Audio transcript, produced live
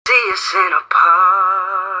us in a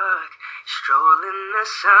park, strolling the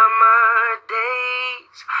summer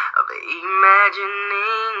days of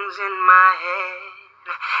imaginings in my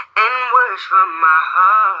head, and words from my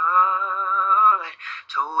heart,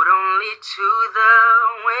 told only to the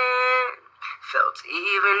wind, felt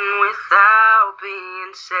even without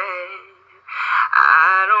being said.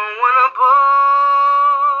 I don't wanna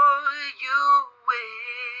bore you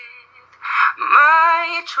with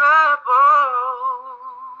my trouble,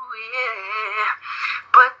 yeah,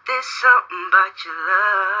 but there's something about your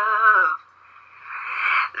love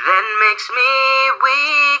that makes me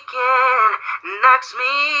weak and knocks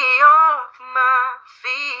me off my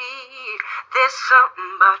feet. There's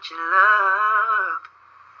something about your love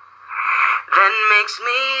that makes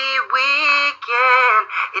me weak and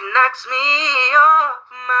it knocks me off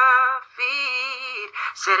my feet.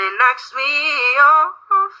 Said it knocks me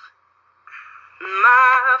off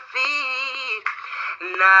my feet.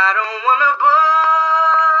 And I don't wanna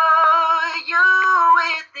bore you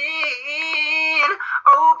with it.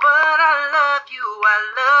 Oh, but I love you, I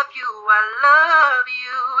love you, I love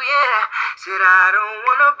you, yeah. Said I don't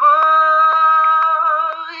wanna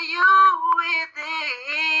bore you with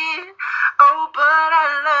it. Oh, but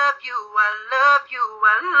I love you, I love you,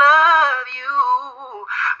 I love you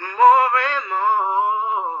more and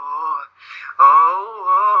more.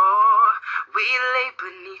 Oh, we lay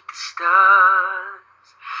beneath the stars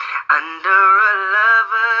under a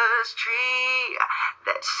lover's tree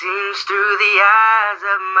that seems through the eyes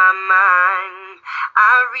of my mind.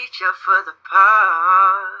 I reach out for the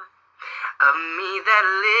part of me that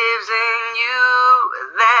lives in you,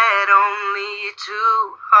 that only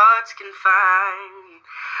two hearts can find.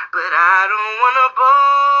 But I don't wanna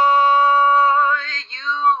bore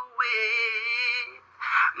you with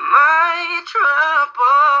my trouble,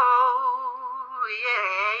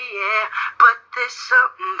 yeah, yeah. But there's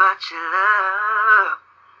something about your love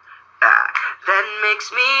that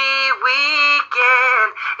makes me weak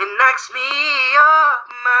and it knocks me off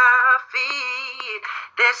my feet.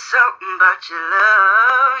 There's something about your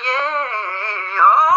love, yeah. Oh.